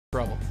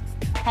trouble.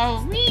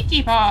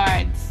 Ouija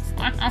boards!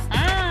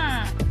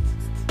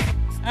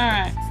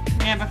 Alright,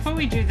 now before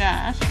we do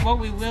that, what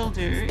we will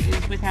do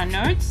is with our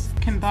notes,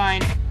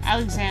 combine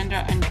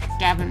Alexander and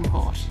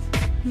Davenport.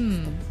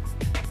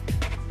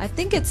 I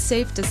think it's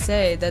safe to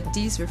say that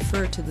these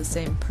refer to the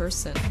same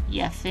person.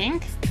 You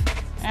think?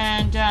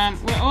 And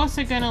we're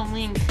also going to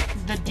link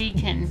the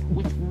deacon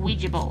with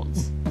Ouija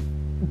boards.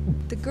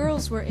 The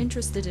girls were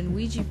interested in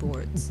Ouija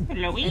boards,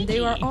 Luigi. and they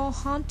are all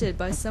haunted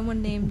by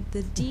someone named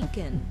the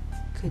Deacon.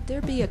 Could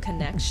there be a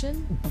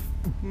connection?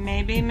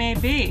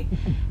 Maybe.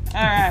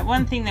 Alright,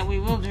 one thing that we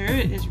will do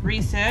is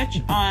research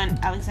on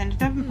Alexander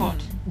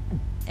Davenport.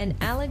 And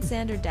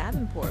Alexander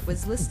Davenport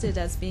was listed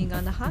as being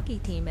on the hockey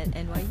team at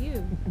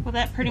NYU. Well,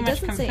 that pretty It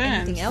much doesn't say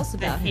confirms anything else that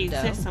about he him, though.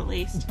 exists at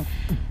least.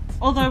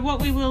 Although what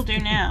we will do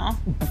now,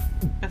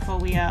 before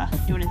we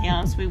do anything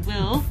else, we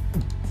will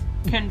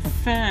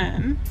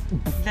confirm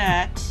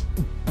that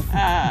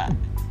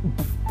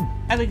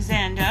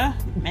Alexander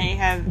may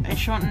have a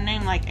shortened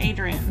name like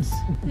Adrian's.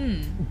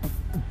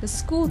 The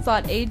school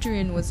thought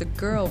Adrian was a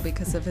girl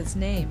because of his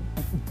name.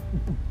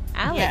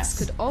 Alex Yes.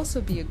 could also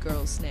be a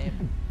girl's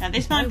name. Now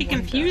this might I be wonder.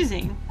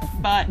 confusing,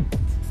 but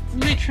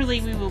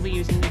literally we will be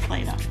using this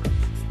later.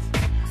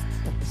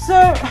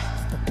 So,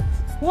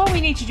 what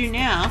we need to do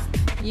now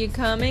You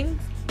coming?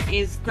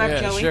 is grab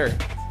Yeah, Joey. sure.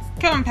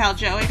 Come on, pal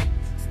Joey.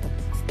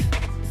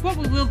 What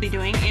we will be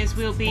doing is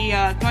we'll be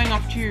going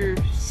off to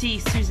see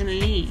Susan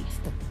Lee.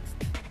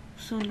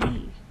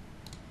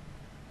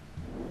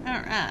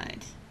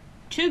 Alright.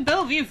 To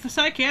Bellevue for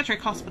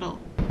Psychiatric Hospital.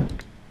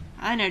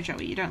 I know,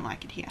 Joey, you don't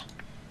like it here.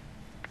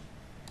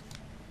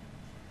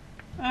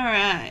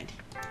 Alright.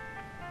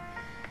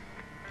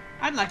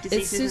 I'd like to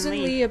see Is Susan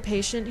Lee a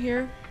patient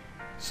here?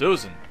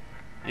 Susan?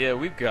 Yeah,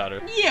 we've got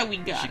her. Yeah, we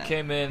got She it.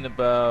 came in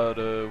about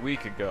a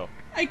week ago.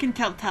 I can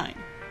tell time.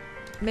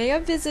 May I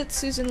visit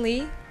Susan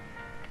Lee?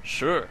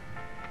 Sure.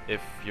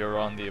 If you're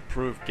on the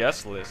approved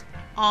guest list.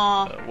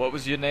 Aw. What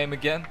was your name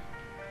again?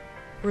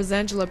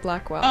 Rosangela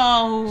Blackwell.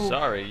 Oh.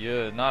 Sorry,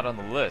 you're not on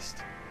the list.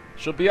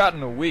 She'll be out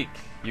in a week.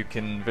 You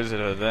can visit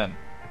her then.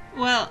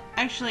 Well,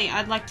 actually,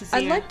 I'd like to see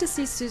I'd her. like to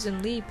see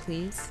Susan Lee,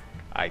 please.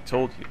 I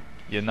told you,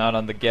 you're not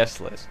on the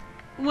guest list.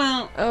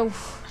 Well, Oh,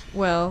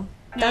 well,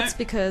 No. that's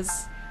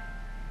because...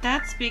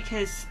 that's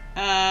because,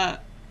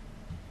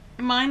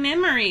 my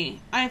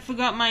memory. I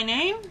forgot my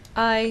name.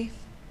 I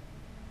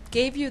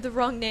gave you the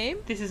wrong name?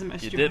 This is the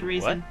most You stupid did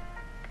reason.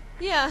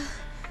 Yeah,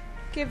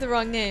 gave the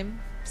wrong name.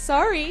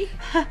 Sorry.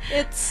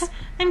 It's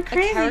I'm a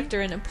crazy.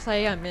 character in a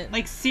play I'm in.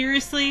 Like,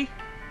 seriously?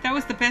 That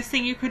was the best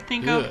thing you could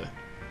think of? Ugh.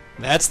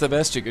 That's the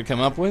best you could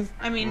come up with?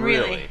 I mean,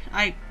 really.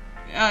 Really?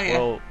 Oh, yeah.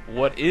 Well,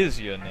 what is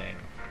your name?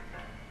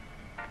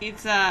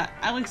 It's,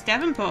 Alex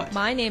Davenport.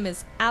 My name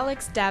is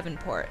Alex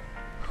Davenport.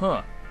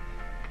 Huh.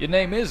 Your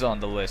name is on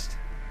the list.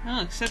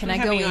 Oh, except Can we I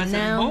have go you in as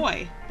now? a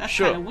boy. That's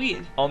Sure. kind of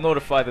weird. I'll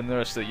notify the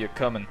nurse that you're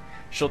coming.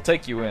 She'll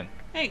take you in.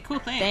 Hey, cool,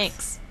 thanks.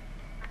 Thanks.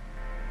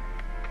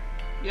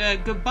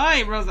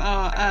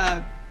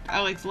 Goodbye,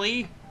 Alex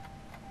Lee.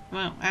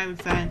 Well,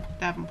 Alex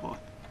Davenport.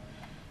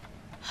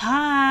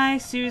 Hi,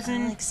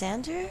 Susan.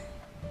 Alexander?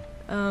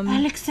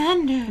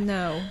 Alexander.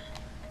 No.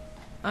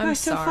 I'm You're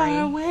so sorry.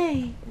 far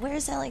away.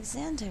 Where's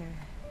Alexander?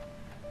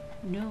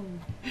 No.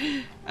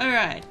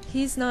 Alright.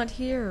 He's not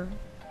here.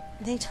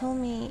 They told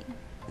me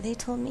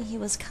he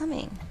was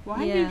coming. Why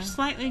are Yeah. you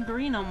slightly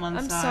green on one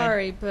I'm side?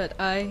 sorry, but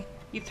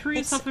You threw It's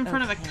yourself in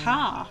front of a okay.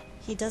 car.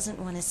 He doesn't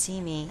want to see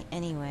me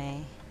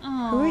anyway.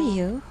 Oh. Who are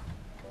you?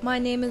 My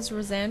name is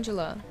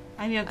Rosangela.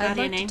 I'm your I'd guardian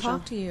like to angel.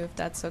 talk to you if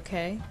that's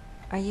okay.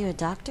 Are you a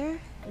doctor?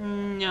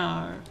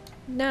 No.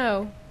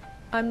 No,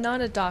 I'm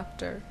not a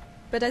doctor,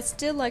 but I'd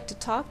still like to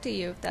talk to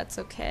you if that's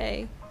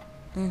okay.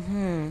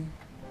 Mm-hmm.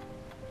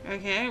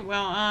 Okay,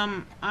 well,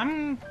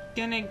 I'm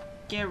gonna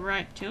get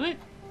right to it.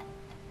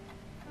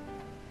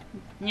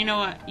 You know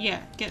what?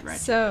 Yeah, get right to it.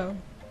 So,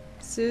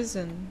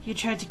 Susan, You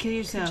tried to kill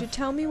yourself. could you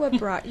tell me what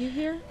brought you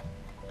here?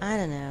 I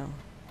don't know.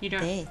 You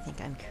don't. They think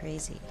I'm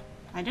crazy.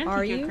 I don't Are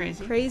think you're you?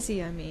 crazy.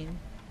 Crazy, I mean.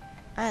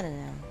 I don't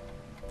know.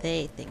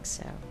 They think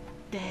so.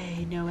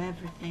 They know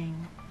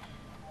everything.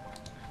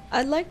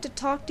 I'd like to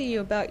talk to you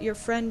about your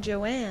friend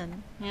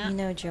Joanne. Yeah. You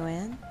know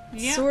Joanne?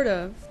 Yeah. Sort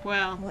of.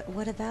 Well,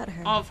 What about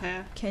her? of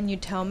her. Can you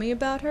tell me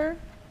about her?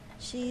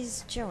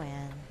 She's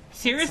Joanne.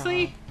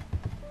 Seriously?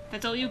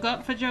 That's all you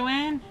got for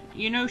Joanne?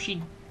 You know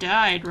she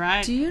died,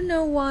 right? Do you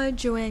know why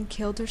Joanne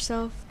killed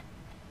herself?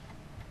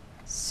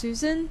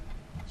 Susan?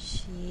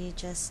 She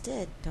just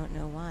did. Don't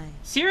know why.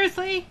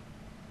 Seriously?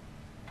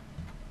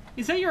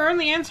 Is that your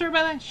only answer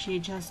about that? She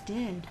just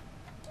did.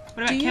 What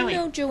about Do you Kelly?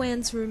 know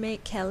Joanne's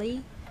roommate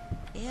Kelly?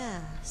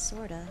 Yeah,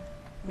 sorta.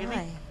 Really?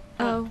 Why?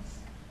 Oh,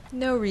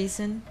 no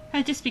reason.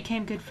 I just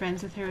became good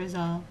friends with her is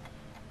all.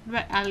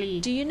 What about Ali?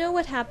 Do you know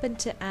what happened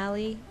to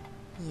Allie?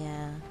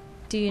 Yeah.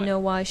 Do you What? know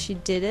why she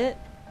did it?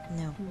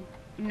 No.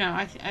 No,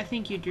 I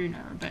think you do know,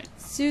 but...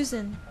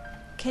 Susan,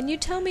 can you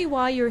tell me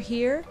why you're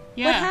here?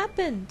 Yeah. What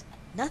happened?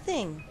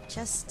 Nothing.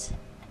 Just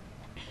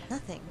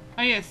nothing.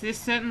 Oh yes, this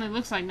certainly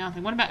looks like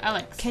nothing. What about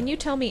Alex? Can you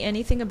tell me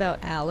anything about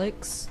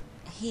Alex?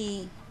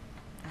 He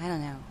I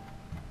don't know.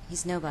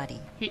 He's nobody.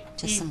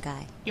 Just some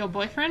guy. Your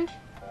boyfriend?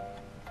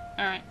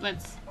 Alright,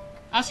 let's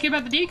ask you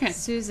about the deacon.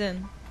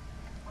 Susan,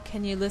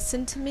 can you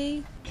listen to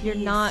me? You're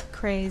Please. not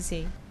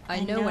crazy. I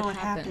know what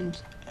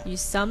happened. You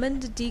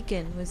summoned a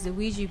deacon with the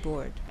Ouija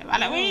board.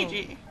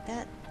 Waluigi.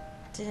 That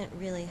didn't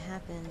really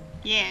happen.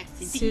 Yes,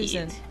 indeed.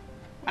 Susan,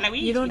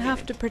 Waluigi you don't did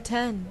have it. to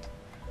pretend.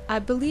 I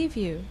believe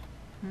you.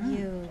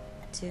 You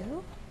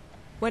do?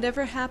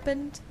 Whatever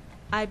happened,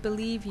 I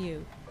believe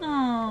you.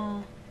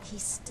 Oh. He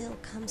still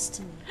comes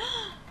to me.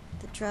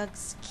 The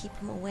drugs keep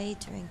him away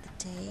during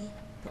the day,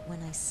 but when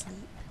I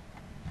sleep,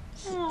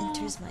 he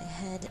enters my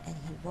head and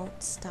he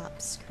won't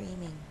stop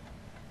screaming.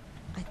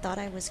 I thought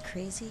I was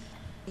crazy,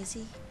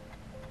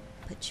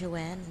 but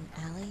Joanne and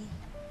Allie,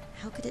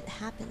 how could it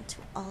happen to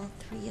all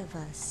three of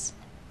us?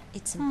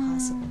 It's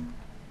impossible.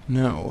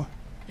 No,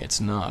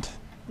 it's not.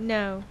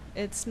 No,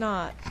 it's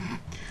not.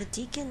 The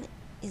deacon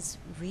is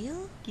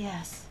real?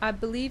 Yes. I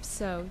believe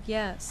so,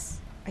 yes.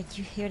 Are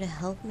you here to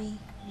help me?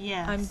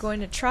 Yes. I'm going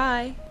to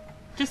try.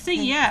 Just say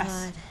Thank yes.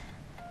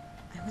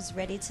 God. I was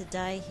ready to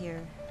die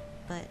here,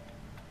 but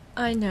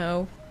I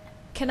know.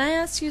 Can I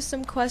ask you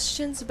some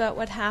questions about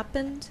what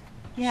happened?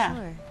 Yeah.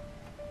 sure.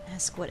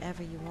 Ask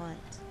whatever you want.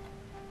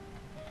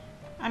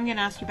 I'm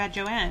gonna ask you about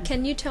Joanne.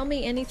 Can you tell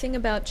me anything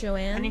about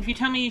Joanne? And if you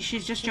tell me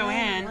she's just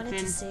Joanne, wanted then...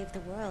 to save the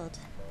world,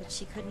 but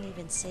she couldn't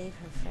even save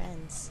her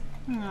friends.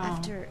 Oh.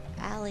 After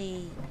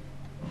Allie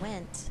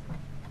went,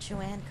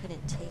 Joanne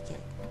couldn't take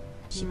it.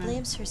 She Mm.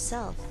 blames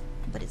herself,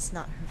 but it's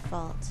not her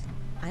fault.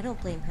 I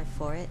don't blame her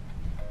for it.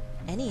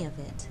 Any of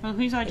it. Well,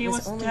 whose idea It was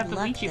was to only have the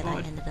luck Ouija that I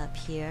board? ended up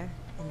here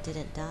and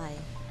didn't die.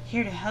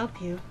 Here to help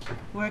you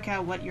work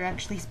out what you're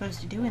actually supposed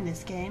to do in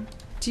this game.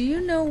 Do you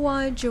know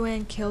why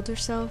Joanne killed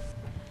herself?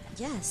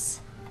 Yes,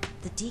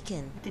 the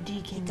deacon. The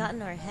He deacon. got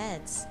in our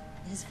heads.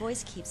 His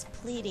voice keeps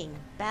pleading,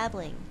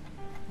 babbling.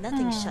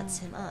 Nothing shuts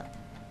him up.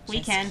 We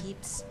Just can.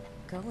 keeps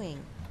going.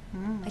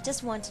 Mm. I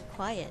just wanted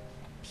quiet.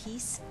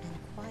 Peace and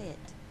quiet.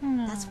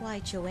 Mm. That's why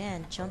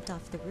Joanne jumped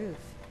off the roof.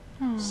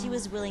 Mm. She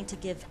was willing to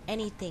give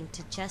anything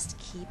to just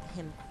keep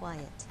him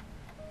quiet.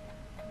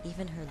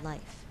 Even her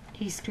life.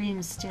 He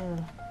screams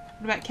still.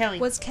 What about Kelly?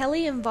 Was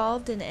Kelly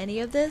involved in any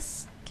of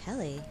this?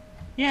 Kelly?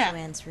 Yeah.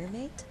 Joanne's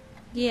roommate?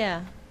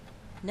 Yeah.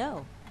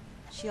 No.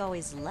 She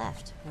always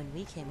left when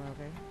we came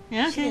over.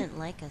 Yeah, She okay. didn't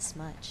like us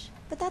much.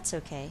 But that's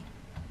okay.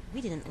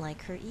 We didn't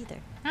like her either.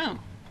 Oh.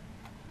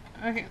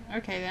 Okay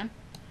then.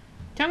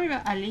 Tell me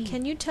about Ali.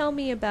 Can you tell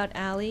me about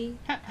Allie?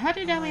 How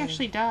did Ali I-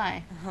 actually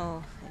die?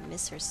 Oh, I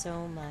miss her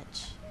so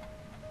much.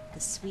 The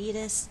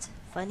sweetest,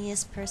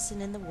 funniest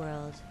person in the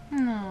world.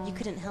 No. You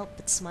couldn't help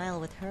but smile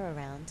with her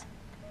around.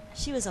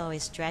 She was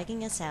always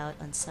dragging us out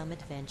on some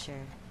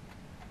adventure.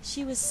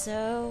 She was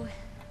so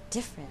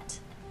different.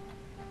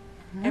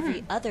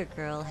 Every other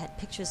girl had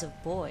pictures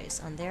of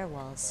boys on their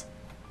walls.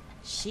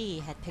 She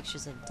had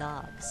pictures of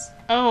dogs.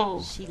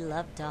 Oh. She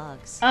loved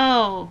dogs.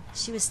 Oh.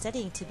 She was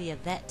studying to be a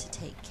vet to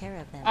take care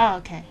of them. Oh,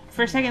 okay.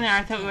 For a second there,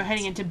 I she thought we were can't.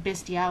 heading into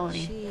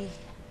bestiality.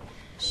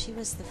 She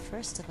was the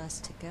first of us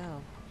to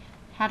go.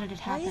 How did it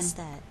Why happen? is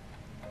that?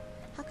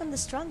 How come the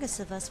strongest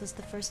of us was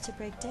the first to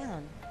break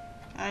down?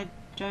 I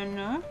don't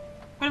know.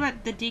 What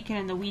about the deacon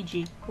and the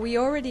Ouija? We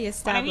already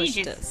established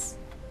Ouija's? this.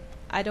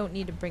 I don't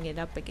need to bring it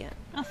up again.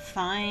 Oh,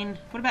 fine.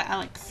 What about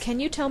Alex? Can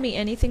you tell me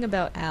anything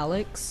about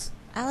Alex?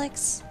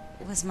 Alex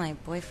was my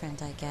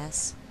boyfriend, I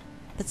guess.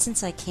 But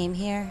since I came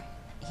here,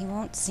 he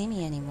won't see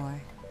me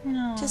anymore.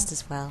 No. Just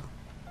as well.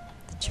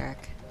 The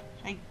jerk.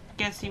 I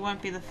guess he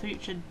won't be the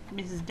future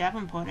Mrs.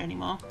 Davenport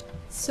anymore.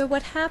 So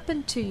what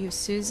happened to you,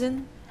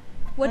 Susan?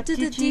 What What did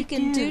the did you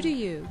deacon do? do to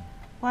you?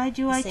 Why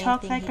do The I same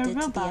talk thing like he a did to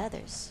the robot?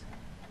 others.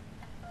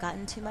 Got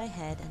into my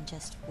head and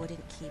just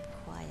wouldn't keep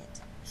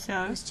quiet. It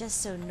So, was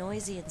just so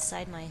noisy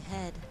inside my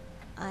head.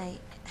 I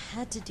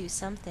had to do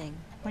something.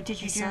 what did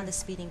I you do? saw the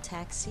speeding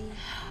taxi,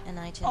 and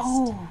I just...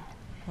 Oh,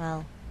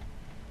 Well,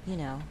 you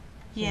know,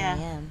 yeah.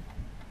 here I am.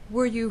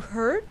 Were you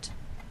hurt?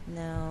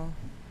 No,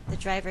 the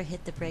driver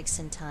hit the brakes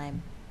in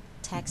time.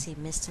 Taxi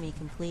missed me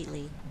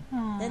completely.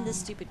 Oh. Then the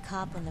stupid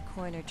cop on the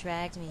corner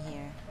dragged me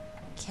here.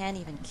 Can't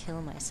even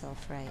kill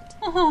myself right.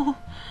 Oh,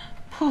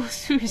 poor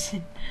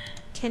Susan.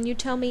 Can you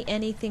tell me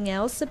anything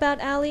else about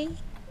Allie?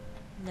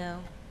 No,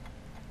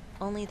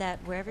 only that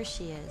wherever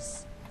she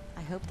is,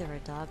 I hope there are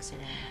dogs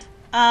around.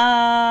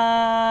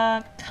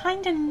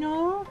 Kinda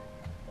no.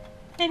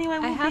 Anyway,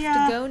 we'll I have be,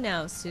 to go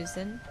now,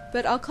 Susan.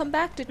 But I'll come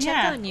back to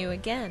check Yeah. on you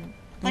again.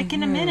 like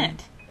in a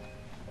minute.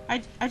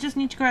 I just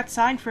need to go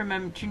outside for a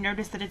moment to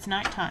notice that it's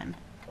nighttime.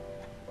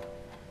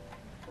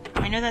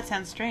 I know that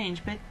sounds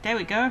strange, but there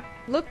we go.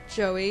 Look,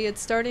 Joey, it's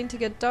starting to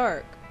get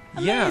dark.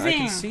 Yeah, I Amazing.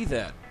 can see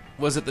that.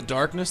 Was it the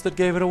darkness that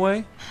gave it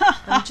away?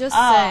 I'm just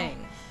Oh.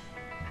 saying.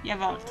 Yeah,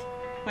 Vault.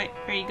 Wait,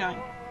 where are you going?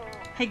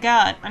 Hey,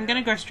 guard, I'm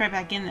gonna go straight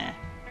back in there.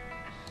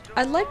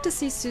 I'd like to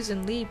see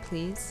Susan Lee,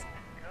 please.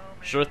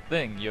 Sure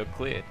thing, you're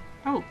cleared.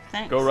 Oh,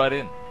 thanks. Go right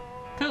in.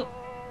 Cool.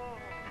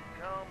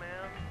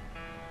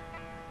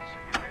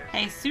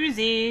 Hey,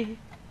 Susie.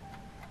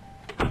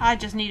 I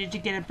just needed to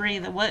get a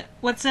breather.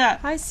 What's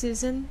up? Hi,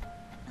 Susan.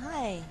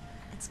 Hi,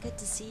 It's good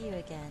to see you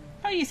again.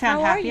 Oh, you sound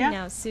How are happier. you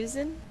now,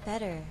 Susan?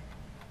 Better.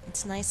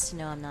 It's nice to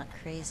know I'm not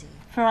crazy.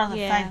 For all the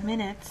Yeah. 5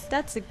 minutes.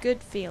 That's a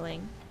good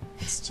feeling.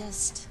 It's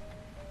just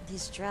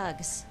these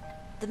drugs.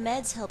 The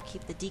meds help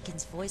keep the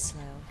deacon's voice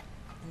low,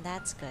 and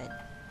that's good.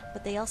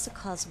 But they also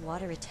cause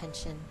water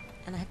retention,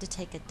 and I have to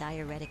take a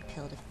diuretic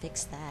pill to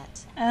fix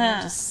that. And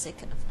I'm just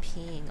sick of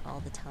peeing all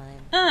the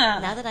time.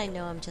 Now that I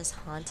know I'm just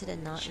haunted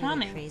and not Charming.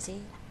 really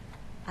crazy,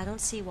 I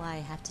don't see why I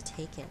have to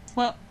take it.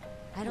 Well,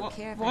 I don't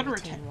care if I water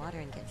retain retention. water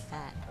and get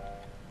fat.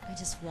 I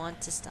just want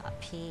to stop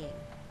peeing.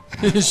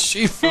 Is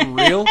she for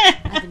real?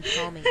 I've been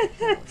palming the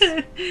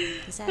pills.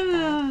 Is that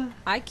bad?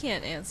 I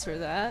can't answer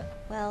that.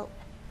 Well,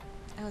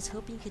 I was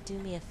hoping you could do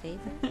me a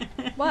favor.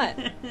 What?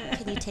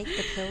 Can you take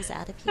the pills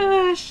out of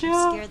here? Sure.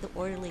 I'm scared the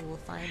orderly will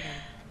find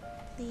them.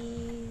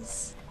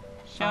 Please.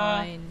 Sure.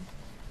 Fine.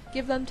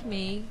 Give them to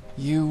me.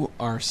 You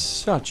are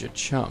such a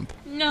chump.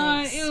 No,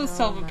 Thanks it'll so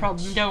solve the much.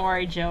 problem. Don't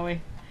worry,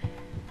 Joey.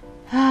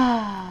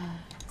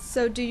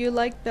 So, do you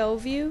like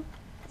Bellevue?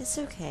 It's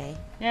okay.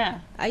 Yeah.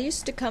 I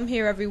used to come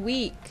here every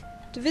week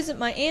to visit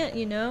my aunt,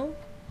 you know.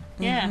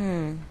 Yeah.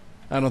 Mhm.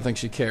 I don't think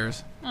she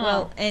cares. Oh,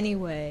 Well,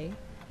 anyway,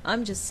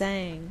 I'm just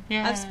saying.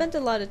 Yeah. I've spent a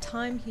lot of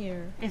time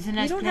here. it's a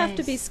nice You don't have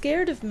to be place.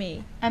 scared of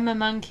me. I'm a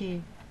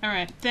monkey.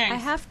 Alright, thanks. I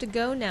have to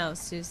go now,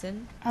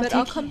 Susan. I'll But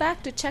I'll take come you.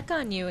 back to check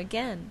on you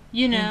again.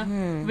 You know,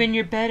 Mhm. when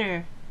you're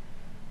better.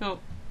 Well,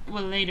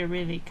 later,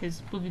 really,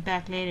 because we'll be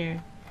back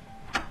later.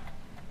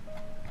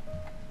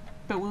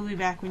 But we'll be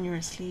back when you're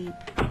asleep.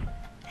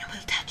 And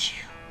we'll touch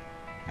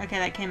you. Okay,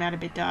 that came out a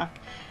bit dark.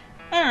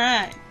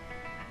 Alright.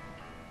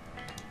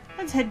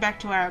 Let's head back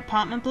to our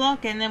apartment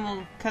block and then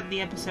we'll cut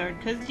the episode.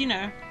 Because, you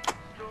know,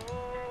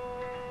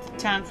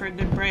 it's time for a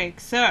good break.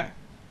 So,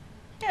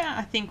 yeah,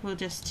 I think we'll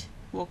just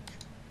walk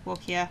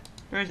here.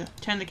 Rosa,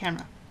 turn the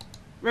camera.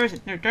 Rosa,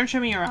 no, don't show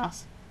me your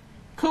ass.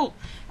 Cool.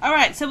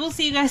 Alright, so we'll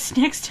see you guys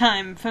next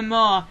time for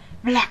more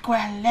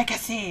Blackwell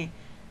Legacy.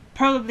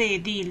 Probably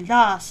the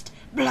last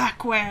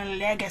Blackwell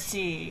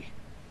Legacy.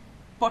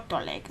 Photo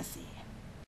Legacy.